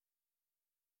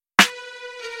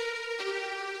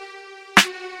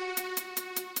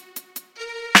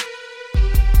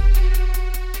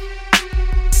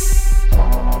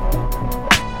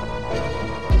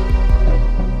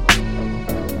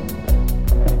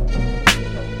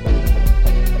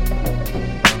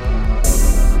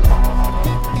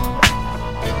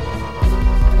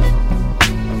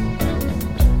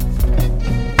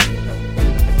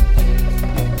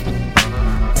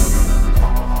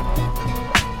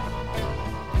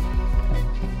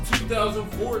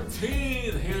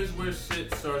2014. Here's where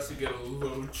shit starts to get a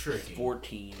little tricky.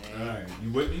 14. All right,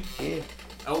 you with me? Yeah.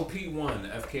 LP1,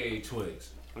 FKA Twigs.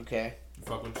 Okay. You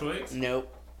fuck with Twigs?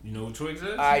 Nope. You know who Twigs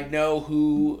is? I know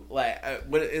who. Like,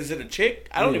 what is it? A chick?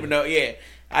 I don't even know. Yeah,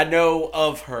 I know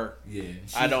of her. Yeah.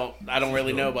 I don't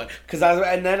really know, but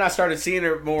and then I started seeing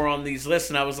her more on these lists,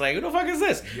 and I was like, who the fuck is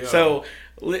this? Yo. So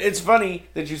it's funny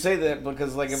that you say that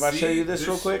because, like, if I show you this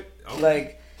real quick, okay.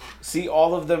 like, see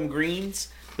all of them greens.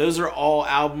 Those are all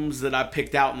albums that I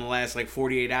picked out in the last, like,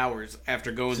 48 hours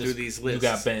after going through these lists. You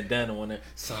got Bandana on it.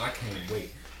 So I can't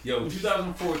wait. Yo,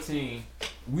 2014,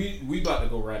 we about to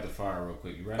go rapid fire real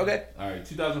quick. You ready? Okay. All right,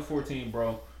 2014,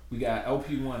 bro. We got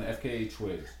LP1, FKA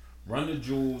Twigs. Run the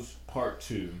Jewels, Part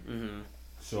 2. Mm-hmm.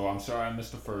 So I'm sorry I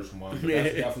missed the first one, but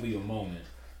that's definitely a moment.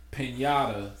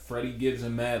 Pinata, Freddie Gibbs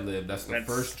and Madlib. That's the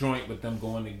first joint with them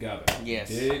going together. Yes.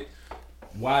 Dig?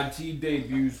 YG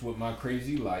debuts with My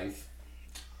Crazy Life.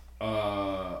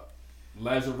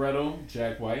 Lazaretto,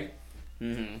 Jack White.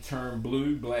 Mm-hmm. Turn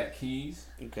Blue, Black Keys.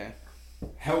 Okay.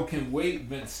 Hell Can Wait,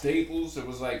 Vince Staples. It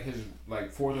was like his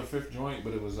fourth or fifth joint,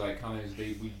 but it was like kind of his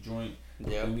debut joint.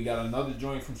 Yeah. And we got another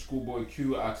joint from Schoolboy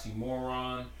Q,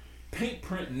 Oxymoron, Pink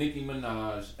Print, Nicki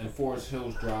Minaj, and Forest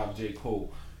Hills Drive, J.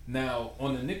 Cole. Now,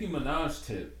 on the Nicki Minaj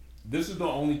tip, this is the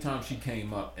only time she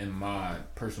came up in my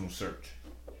personal search.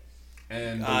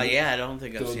 And I don't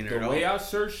think I've seen her at all. The way I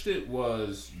searched it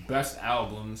was best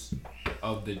albums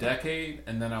of the decade,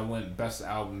 and then I went best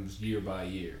albums year by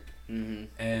year.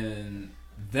 Mm-hmm. And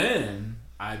then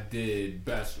I did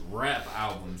best rap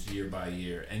albums year by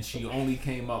year, and she only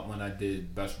came up when I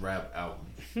did best rap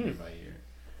albums year by year.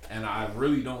 And I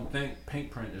really don't think Pink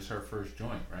Print is her first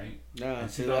joint, right? No, in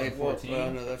it's like,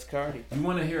 2014. no, that's Cardi. You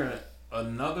want to hear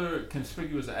another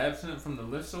conspicuous absent from the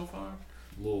list so far?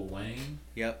 Lil Wayne.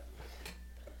 Yep.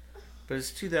 But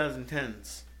it's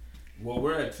 2010s. Well,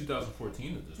 we're at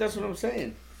 2014 at this That's point. what I'm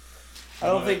saying. I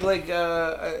don't think, like,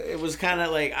 it was kind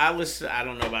of like, I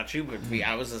don't know about you, but for me,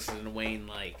 I was listening to Wayne,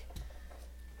 like,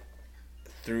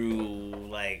 through,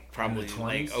 like, probably,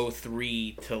 like,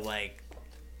 03 to, like,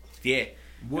 yeah.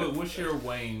 What's your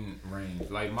Wayne range?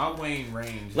 Like, my Wayne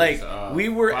range like, is we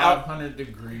were 500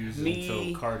 degrees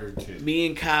until Carter 2. Me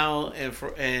and Kyle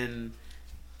and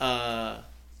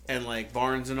like,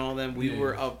 Barnes and all them, we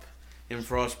were up in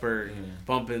Frostburg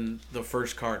bumping the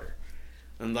first Carter.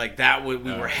 And like that, we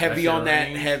were heavy on that,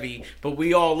 heavy. But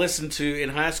we all listened to in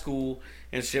high school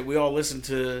and shit. We all listened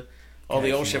to all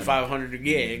the old shit. 500.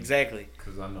 Yeah, exactly.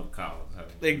 Because I know Kyle was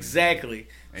having exactly.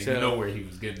 And so, you know where he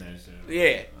was getting that shit.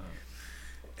 Yeah.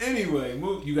 Anyway,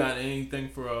 you got anything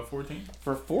for 14?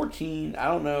 For 14, I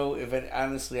don't know if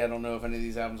honestly I don't know if any of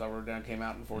these albums I wrote down came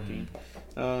out in 14.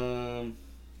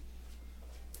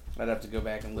 I'd have to go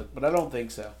back and look, but I don't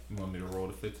think so. You want me to roll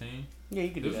to 15? Yeah,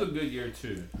 you can do that. This was a good year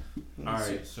too.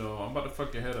 Alright, so I'm about to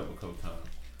fuck your head up a couple times.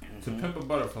 To Pimp a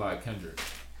Butterfly, Kendrick.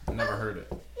 Never heard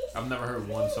it. I've never heard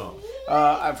one song.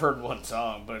 I've heard one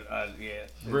song, but yeah.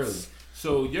 Really?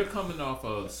 So you're coming off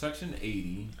of Section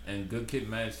 80 and Good Kid,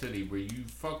 Mad City, where you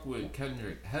fuck with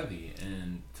Kendrick heavy,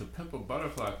 and To Pimp a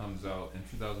Butterfly comes out in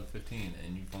 2015,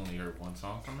 and you've only heard one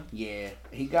song from it? Yeah,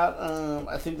 he got.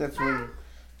 I think that's when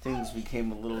things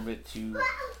became a little bit too,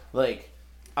 like,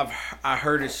 I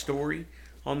heard his story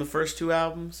on the first two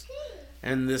albums,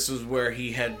 and this was where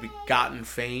he had gotten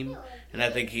fame, and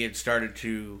I think he had started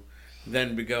to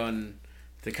then begun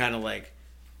to kind of like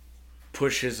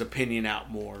push his opinion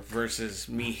out more versus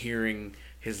me hearing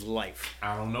his life.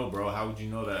 I don't know, bro. How would you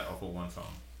know that off of one song?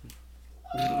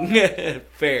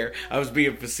 Fair. I was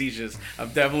being facetious.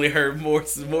 I've definitely heard more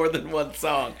than one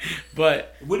song,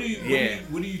 but what do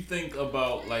you think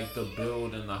about like the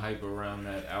build and the hype around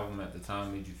that album at the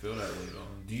time made you feel that way though?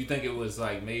 Do you think it was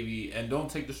like maybe, and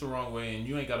don't take this the wrong way, and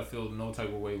you ain't gotta feel no type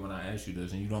of way when I ask you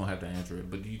this, and you don't have to answer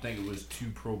it, but do you think it was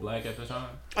too pro-black at the time?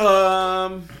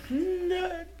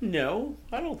 No,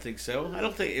 I don't think so. I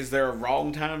don't think, is there a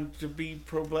wrong time to be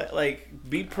pro-black? Like,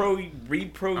 be pro,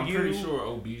 read pro I'm you. pretty sure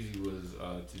OBZ was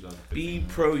 2015. Be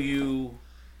pro you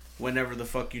whenever the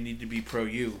fuck you need to be pro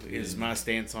you is my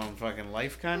stance on fucking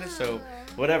life, kind of. So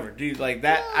whatever, dude. Like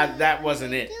that, that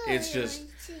wasn't it. It's just,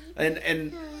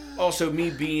 and also me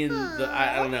being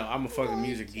I don't know. I'm a fucking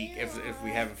music geek. If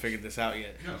we haven't figured this out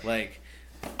yet, like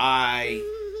I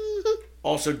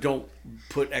also don't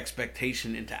put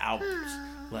expectation into albums.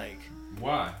 Like,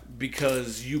 why?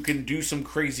 Because you can do some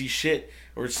crazy shit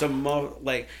or some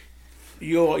like.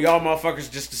 Y'all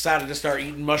motherfuckers just decided to start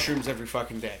eating mushrooms every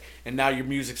fucking day, and now your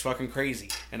music's fucking crazy,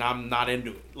 and I'm not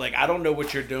into it. Like, I don't know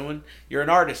what you're doing. You're an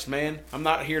artist, man. I'm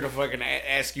not here to fucking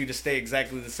ask you to stay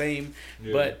exactly the same,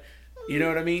 but you know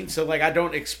what I mean? So, like, I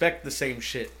don't expect the same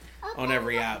shit on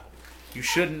every album. You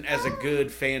shouldn't as a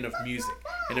good fan of music.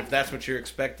 And if that's what you're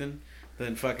expecting,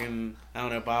 then fucking, I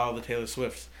don't know, buy all the Taylor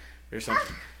Swifts or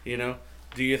something. You know?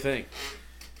 Do your thing.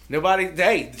 Nobody,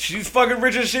 hey, she's fucking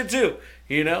rich as shit too.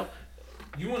 You know?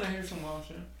 You want to hear some wild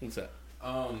shit? What's that?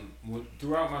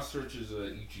 Throughout my searches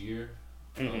each year,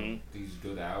 these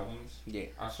good albums, Yeah.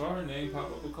 I saw her name pop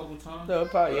up a couple times. No,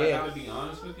 but I gotta be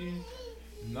honest with you,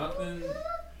 nothing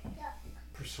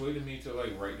persuaded me to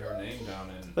like write her name down.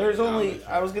 And there's only,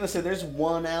 I was gonna say, there's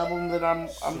one album that I'm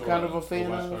kind of a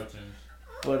fan of,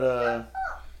 but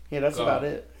yeah, that's about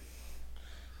it.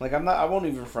 Like I won't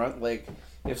even front. Like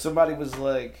if somebody was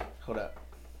like, hold up,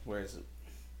 where is it?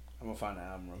 I'm gonna find the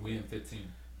album real quick. We in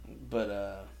 15.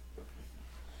 But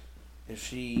if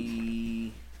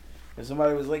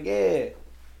somebody was like, yeah,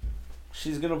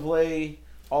 she's gonna play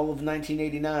all of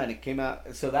 1989. It came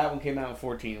out, so that one came out in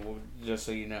 14. Just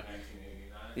so you know.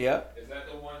 1989. Yep. Is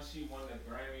that the one she won the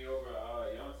Grammy over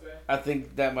Beyonce? I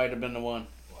think that might have been the one.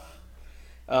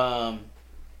 Wow.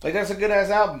 Like that's a good ass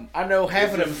album. I know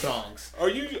half of them songs. Are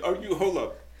you hold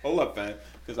up, fam?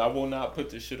 Because I will not put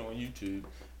this shit on YouTube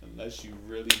unless you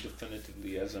really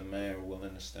definitively, as a man, are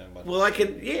willing to stand by. Well, I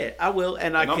can, yeah, I will,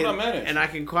 and I I'm can, not mad at you. and I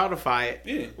can quantify it.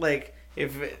 Yeah. Like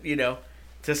if you know,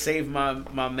 to save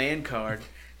my man card,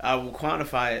 I will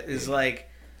quantify it. Is like,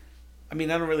 I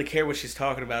mean, I don't really care what she's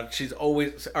talking about. She's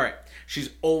always She's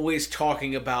always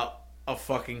talking about a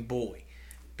fucking boy,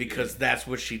 because that's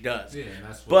what she does. Yeah, and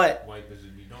that's what white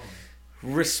bitches be doing.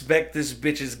 Respect this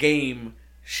bitch's game.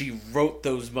 She wrote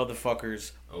those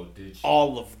motherfuckers. Oh, did she?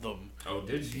 All of them. Oh,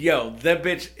 did she? Yo, that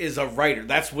bitch is a writer.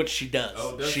 That's what she does.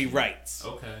 Oh, does she she? writes.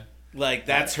 Okay. Like,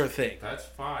 that's her thing. That's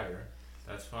fire.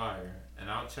 That's fire. And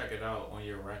I'll check it out on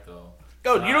your reco.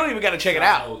 Oh, you don't even got to check it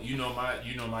out. You know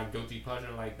my guilty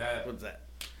pleasure like that. What's that?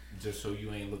 Just so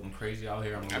you ain't looking crazy out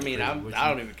here. I mean, I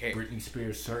don't even care. Britney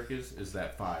Spears Circus is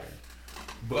that fire.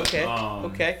 But, okay.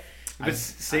 Okay. But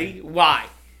why?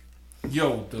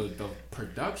 Yo, the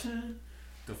production,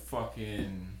 the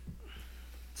fucking,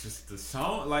 just the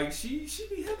song, like she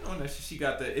be hitting on that shit. She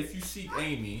got the If You Seek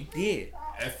Amy, yeah.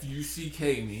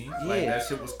 F-U-C-K me, yeah. Like that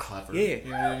shit was clever. Yeah.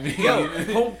 You know what I mean?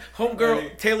 Yo,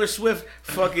 homegirl Taylor Swift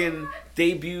fucking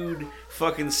debuted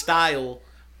fucking Style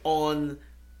on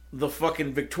the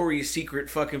fucking Victoria's Secret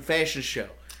fucking fashion show.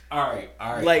 All right,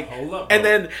 like, hold up,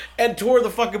 bro. and tore the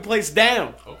fucking place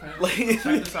down. Okay, like, check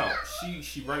this out.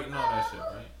 She writing all that shit,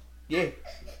 right? Yeah,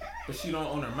 but she don't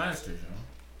own her masters, you know.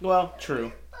 Well,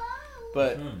 true,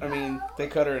 but I mean, they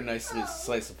cut her a nice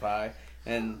slice of pie,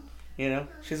 and you know,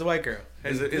 she's a white girl.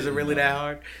 Is it really that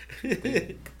hard?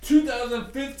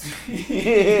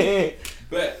 2015.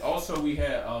 But also we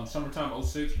had summertime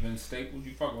 06. Vince Staples.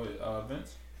 You fuck with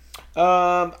Vince?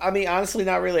 I mean, honestly,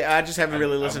 not really. I just haven't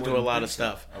really listened to a lot of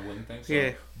stuff. I wouldn't think so.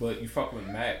 Yeah. But you fuck with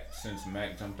Mac since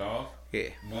Mac jumped off. Yeah.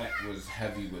 Mac was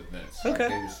heavy with Vince. Okay.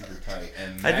 Like, they were super tight.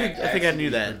 And I Mac think I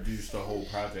knew that. Produced the whole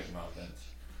project about Vince.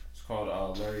 It's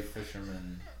called Larry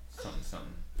Fisherman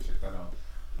something. Check that out.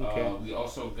 Okay. We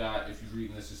also got, if you're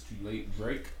reading this is too late,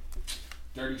 Drake,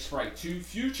 Dirty Sprite 2,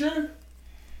 Future,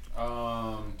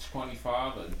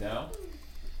 25, Adele,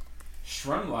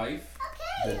 Shrum Life,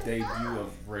 the debut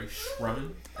of Ray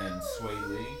Shrummin and Sway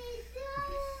Lee.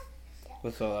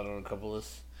 Let's throw that on a couple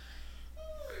lists.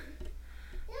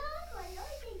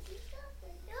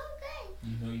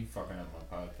 You know you fucking up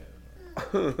my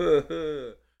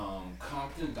podcast.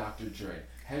 Compton, Dr. Dre.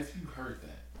 Have you heard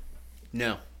that?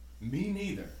 No. Me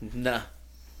neither. Nah.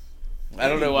 I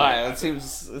don't know why. It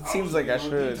seems like I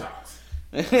should.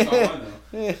 That's all I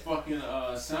know. Fucking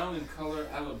Sound and Color,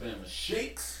 Alabama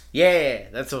Shakes. Yeah,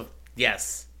 that's a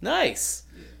yes. Nice.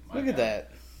 Yeah, look at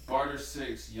that. Barter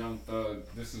 6, Young Thug.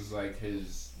 This is like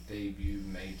his debut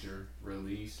major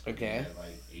release. Okay. He had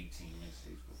like 18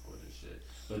 mixtapes before this shit.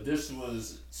 But this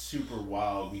was super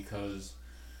wild because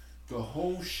the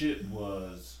whole shit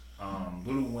was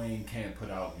Lil Wayne can't put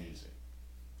out music.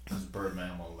 Because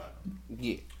Birdman won't let him.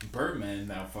 Yeah. Birdman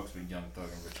now fucks with Young Thug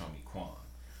and Rich Homie Quan.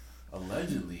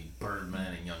 Allegedly,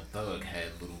 Birdman and Young Thug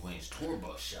had Lil Wayne's tour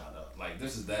bus shot up. Like,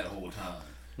 this is that whole time.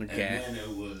 Okay. And then it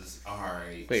was,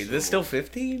 alright. Wait, this still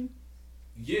 15?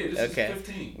 Yeah, this is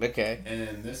 15. Okay.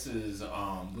 And this is,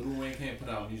 Lil Wayne can't put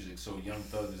out music, so Young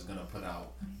Thug is gonna put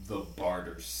out the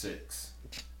Barter 6.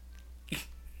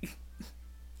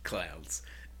 Clowns.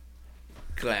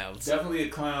 Definitely a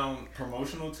clown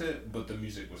promotional tip, but the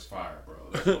music was fire, bro.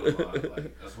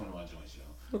 That's one of my joints, yo.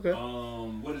 Okay.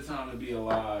 What a Time to Be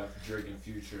Alive, Drake and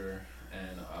Future,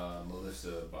 and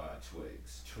Melissa by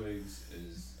Twigs. Twigs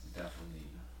is definitely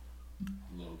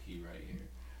low key right here.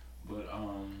 But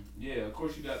yeah, of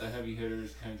course you got the heavy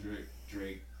hitters: Kendrick,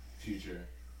 Drake, Future,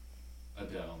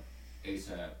 Adele,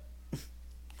 ASAP,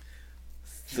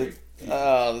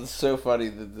 It's so funny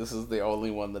that this is the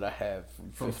only one that I have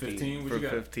From 15? What you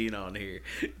got? 15 on here.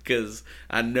 Because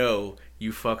I know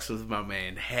you fucks with my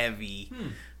man heavy.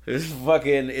 It's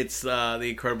the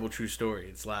Incredible True Story.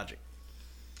 It's Logic.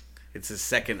 It's his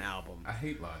second album. I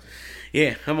hate Logic.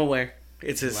 Yeah, I'm aware.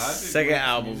 It's his Logic second makes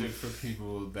album. Music for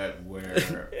people that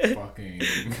wear fucking.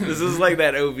 This is like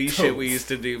that OV shit we used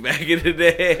to do back in the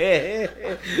day.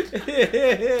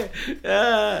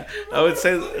 I would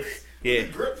say, yeah,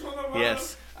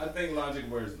 yes. I think Logic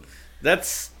wears them.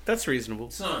 That's reasonable.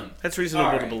 Son, That's reasonable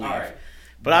all right, to believe. all right.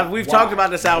 But we've Why? talked about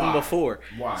this album Why? before.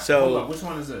 Why? So Hold on, which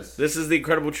one is this? this is the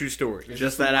Incredible True Story. Is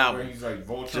Just this the that one where album. He's like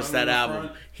Voltron Just that in the album.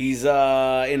 front? He's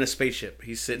in a spaceship.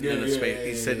 He's sitting in a Yeah, space. yeah,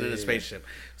 He's yeah, sitting in yeah, a yeah. spaceship.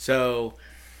 So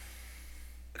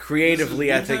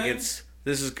creatively, I think Wu-Tang? this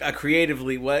is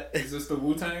creatively what? Is this the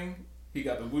Wu-Tang? He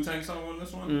got the Wu-Tang song on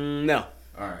this one? No,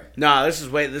 All right. no. This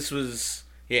was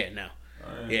no,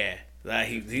 All right. yeah.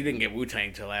 He didn't get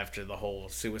Wu-Tang till after the whole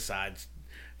Suicide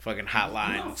fucking No,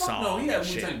 Hotline fuck song. no, he had and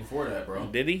shit. Wu-Tang before that, bro.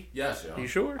 Did he? Yes, yo. You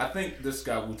sure? I think this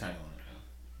got Wu-Tang on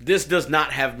it. This does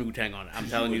not have Wu-Tang on it. I'm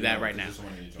telling you wouldn't that know, right now. 'cause it's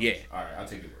one of your joints. Yeah. All right, I'll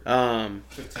take your word.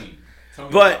 15. Tell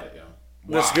me But about it, yo.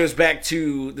 This Why?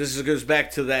 goes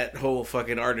back to that whole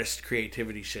fucking artist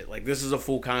creativity shit. Like, this is a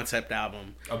full concept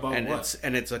album, About and what?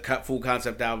 it's a full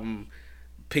concept album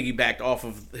piggybacked off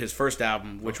of his first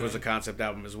album, which was a concept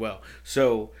album as well.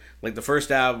 So, like his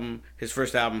first album,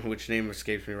 which name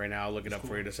escapes me right now, I'll look it up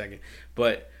for you in a second.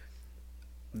 But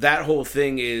that whole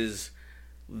thing is,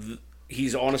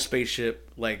 he's on a spaceship.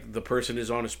 Like, the person is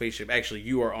on a spaceship. Actually,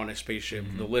 you are on a spaceship.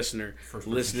 The listener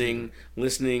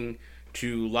listening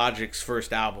to Logic's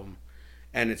first album,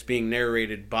 and it's being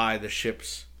narrated by the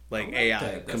ship's AI that.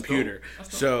 That's computer. dope. That's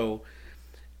dope. So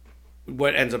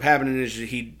what ends up happening is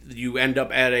you end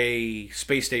up at a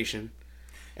space station,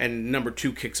 and number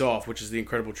 2 kicks off, which is the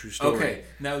Incredible True Story. Okay,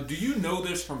 now do you know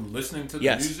this from listening to the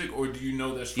Yes. music, or do you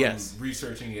know this from Yes.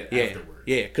 researching it Yeah, afterwards?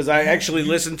 yeah. Because I actually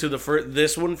listened to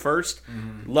this one first,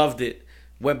 loved it.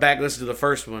 Went back and listened to the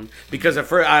first one because at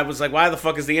first I was like, "Why the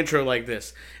fuck is the intro like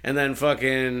this?" And then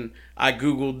fucking I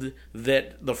googled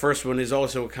that the first one is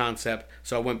also a concept,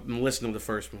 so I went and listened to the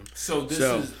first one. So this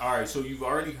is all right. So you've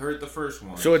already heard the first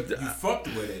one. So you fucked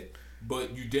with it,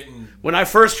 but you didn't. When I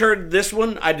first heard this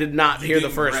one, I did not hear the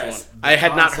didn't first one. grasp the I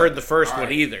had not heard concept. the first one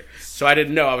Alright. either, so I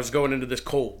didn't know. I was going into this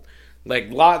cold.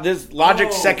 Like Logic's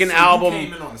second so you album.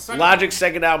 came in on the second Logic's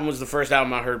second album was the first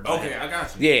album I heard. By Okay, him. I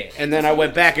got you. Yeah, and then I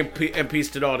went back and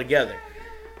pieced it all together.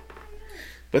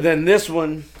 But then this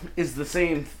one is the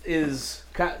same. Is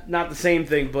not the same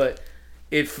thing, but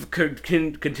it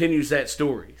continues that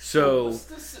story. So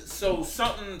So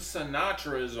something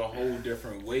Sinatra is a whole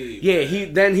different wave. yeah,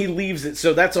 he leaves it.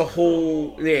 So that's a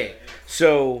whole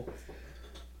So.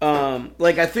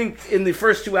 Like I think in the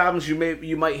first 2 albums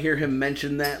you might hear him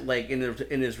mention that like in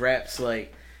his raps,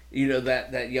 like, you know,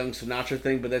 that young Sinatra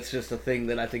thing, but that's just a thing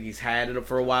that I think he's had it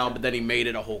for a while, but then he made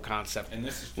it a whole concept. And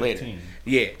this is 15. Later.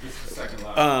 Yeah. This is the second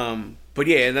line. But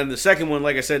yeah, and then the second one,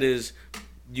 like I said, is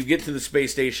you get to the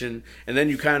space station and then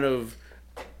you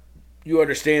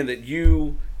understand that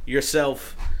you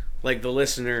yourself, like the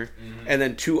listener, and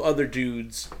then 2 other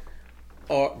dudes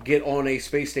get on a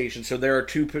space station. So there are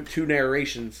two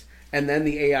narrations, and then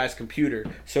the AI's computer.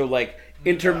 So like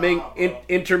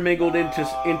intermingled into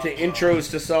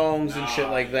intros to songs and shit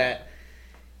like that.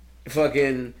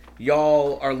 Fucking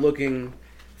y'all are looking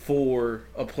for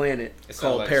a planet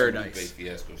called Paradise.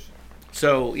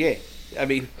 So yeah, I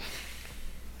mean,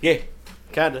 yeah,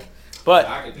 kinda.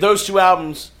 But those 2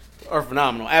 albums are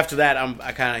phenomenal. After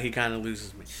that, he kind of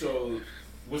loses me. So,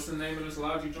 what's the name of this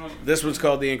Logic joint? This one's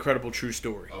called The Incredible True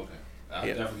Story. Okay. I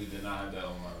definitely did not have that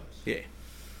on my list. Yeah.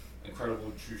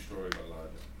 Incredible True Story by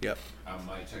Logic. Yep. I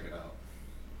might check it out.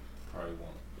 Probably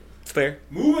won't. It's fair.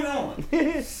 Moving on.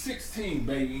 16,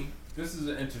 baby. This is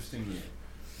an interesting year.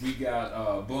 We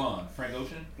got Blonde, Frank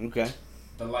Ocean. Okay.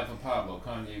 The Life of Pablo,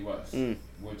 Kanye West, Mm.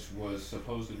 which was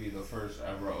supposed to be the first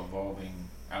ever evolving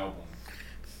album.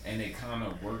 And it kind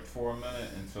of worked for a minute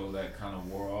until that kind of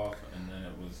wore off, and then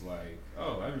it was like,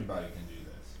 oh, everybody can do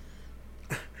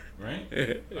this. Right?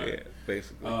 Yeah,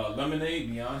 basically. Lemonade,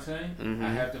 Beyonce. Mhm. I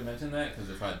have to mention that because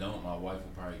if I don't, my wife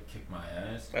will probably kick my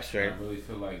ass. That's And right. I really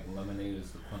feel like Lemonade is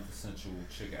the quintessential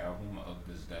chick album of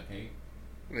this decade.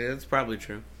 Yeah, that's probably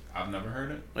true. I've never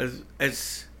heard it. That's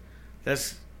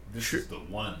This True. is the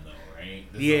one, though, right?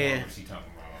 This Yeah. is the one where she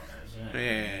talking about.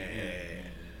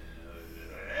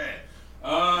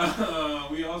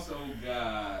 We also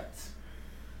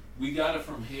got it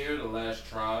from here, The Last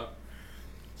Tribe,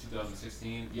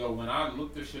 2016. Yo, when I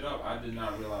looked this shit up, I did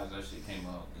not realize that shit came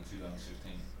out in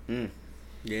 2016.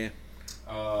 Yeah.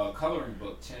 Coloring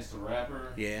Book, Chance the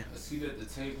Rapper. Yeah. A Seat at the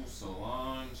Table,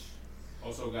 Solange.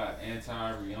 Also got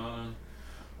Anti, Rihanna.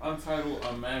 Untitled,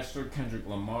 Unmastered, Kendrick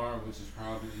Lamar, which is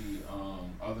probably,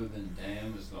 other than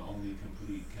Damn, is the only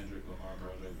complete Kendrick Lamar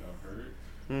project I've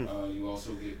heard. You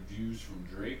also get Views from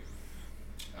Drake.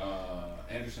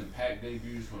 Anderson .Paak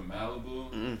debuts from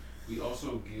Malibu. We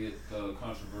also get the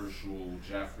controversial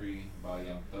Jaffrey by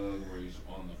Young Thug, where he's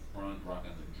on the front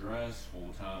rocking the dress.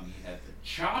 Whole time he had the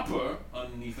chopper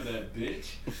underneath of that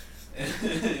bitch.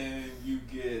 And you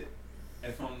get,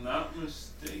 if I'm not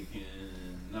mistaken,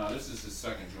 this is his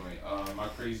second joint. My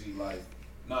Crazy Life.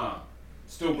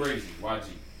 Still Crazy. YG,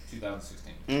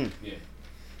 2016. Yeah.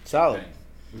 Solid. Dang.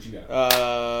 What you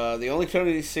got? The only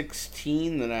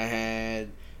 2016 that I had.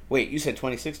 Wait, you said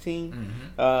 2016?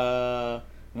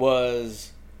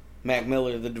 Was Mac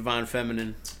Miller, The Divine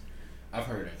Feminine. I've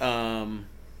heard it.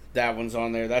 That one's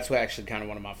on there. That's actually kind of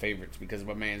one of my favorites because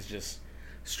my man's just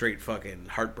straight fucking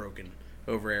heartbroken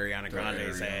over Ariana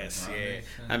Grande's ass. Yeah,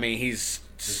 I mean he's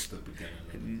just the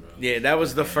beginning. Bro. Yeah, that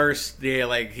was the first. Yeah,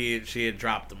 like she had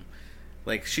dropped him.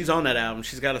 Like she's on that album.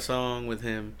 She's got a song with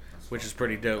him, which is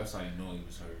pretty dope. That's how you know he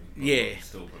was hurt. Yeah.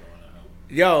 Still put on that album.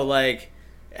 Yo, like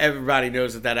everybody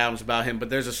knows that album's about him, but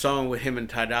there's a song with him and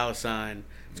Ty Dolla $ign.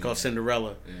 It's called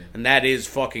Cinderella, and that is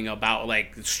fucking about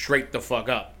like straight the fuck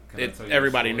up.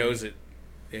 Everybody knows it.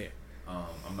 Yeah.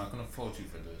 I'm not gonna fault you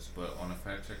for this, but on a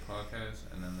Fact Check podcast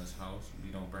and in this house, we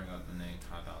don't bring up the name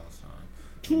Ty Dolla $ign.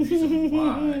 The reason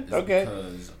why is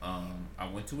because I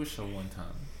went to a show one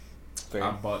time. Fair.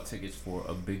 I bought tickets for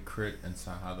a Big Crit and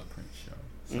Saha the Prince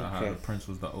show. Saha the Prince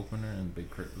was the opener and Big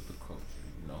Crit was the closer.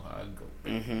 You know how it go.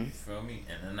 You feel me?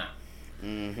 In and out.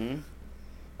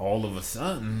 All of a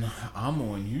sudden, I'm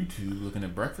on YouTube looking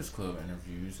at Breakfast Club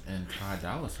interviews, and Ty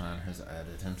Dolla $ign has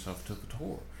added himself to the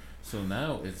tour. So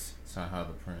now it's Saha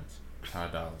the Prince, Ty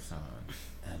Dolla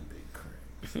 $ign, and Big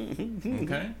Crit.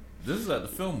 Okay? This is at the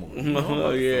Fillmore. You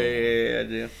know yeah, I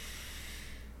do.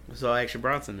 I saw Action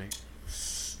Bronson there.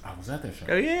 I was at that show.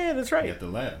 Oh, yeah, that's right. At the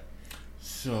lab.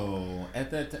 So,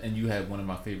 at that time, and you had one of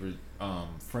my favorite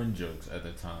friend jokes at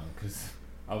the time, because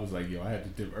I was like, yo, I had to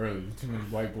dip early. Too many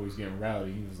white boys getting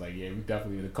rowdy. He was like, yeah, we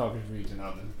definitely in the Caucasus region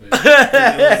out this bitch.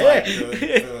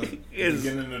 It was like the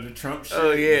beginning of the Trump shit.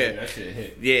 Oh, yeah. That shit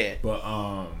hit. Yeah. But,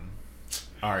 all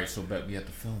right, so bet we at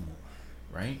the Fillmore,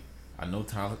 right? I know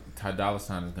Ty Dolla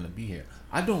 $ign is going to be here.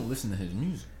 I don't listen to his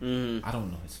music. I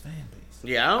don't know his fan base.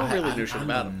 Yeah, I don't really do shit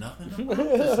about him. Nothing about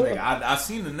this nigga. I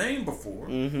seen the name before.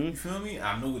 You feel me?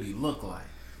 I know what he looked like.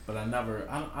 But I'm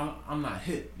not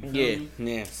hit. You feel me?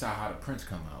 Yeah. Saw how the Prince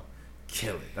come out.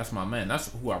 Kill it. That's my man. That's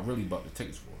who I really bought the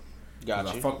tickets for.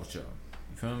 Gotcha. I fuck with y'all.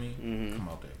 You feel me? Come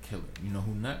out there, kill it. You know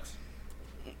who next?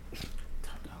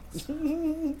 Ty Dolla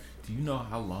 $ign. Do you know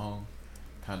how long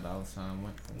Ty Dolla $ign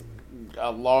went for? A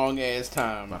long ass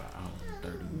time. About an hour and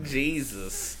 30 minutes.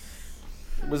 Jesus.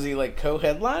 Was he like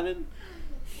co-headlining?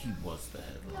 He was the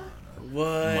headliner.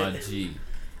 What? My G.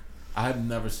 I have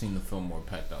never seen the Fillmore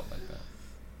packed out like that.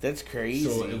 That's crazy.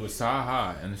 So it was side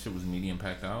high, and the shit was medium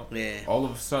packed out. Yeah. All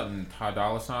of a sudden, Ty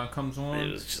Dolla $ign comes on.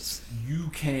 It was just... You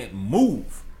can't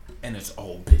move, and it's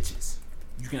all bitches.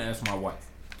 You can ask my wife.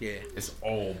 Yeah. It's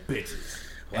all bitches.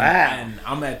 Wow. And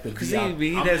I'm at the because VIP.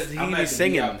 He's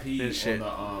singing and shit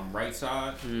on the right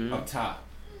side up top.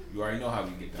 You already know how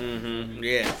we get down.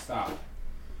 Yeah. Stop.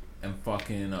 And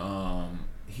fucking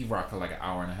he rocked for like an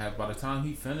hour and a half. By the time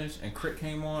he finished and Crit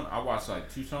came on, I watched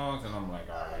like 2 songs and I'm like,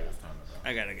 all right, it's time to go.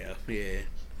 I gotta go. Yeah.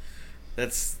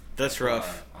 That's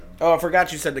rough. Oh, I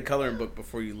forgot you said the coloring book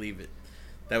before you leave it.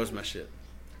 That was my shit.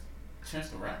 Chance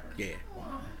the Rapper? Yeah. Why?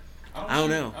 I don't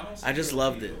know. I just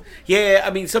loved it. Yeah,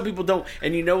 I mean, some people don't.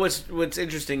 And you know what's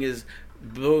interesting is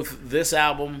both this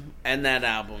album and that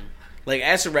album. Like,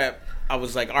 Acid Rap, I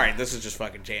was like, all right, this is just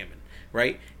fucking jamming,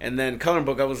 right? And then Coloring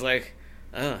Book, I was like,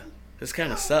 this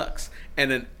kind of sucks. And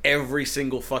then every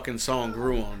single fucking song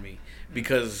grew on me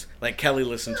because, like, Kelly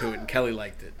listened to it and Kelly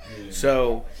liked it. Yeah.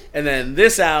 So, and then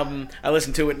this album, I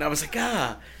listened to it and I was like,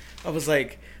 I was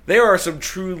like, there are some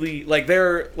truly, like,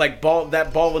 that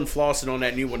Ball and Flossin' on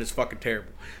that new one is fucking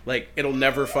terrible. Like, it'll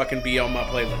never fucking be on my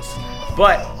playlist.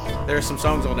 But there are some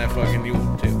songs on that fucking new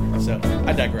one too. So,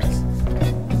 I digress.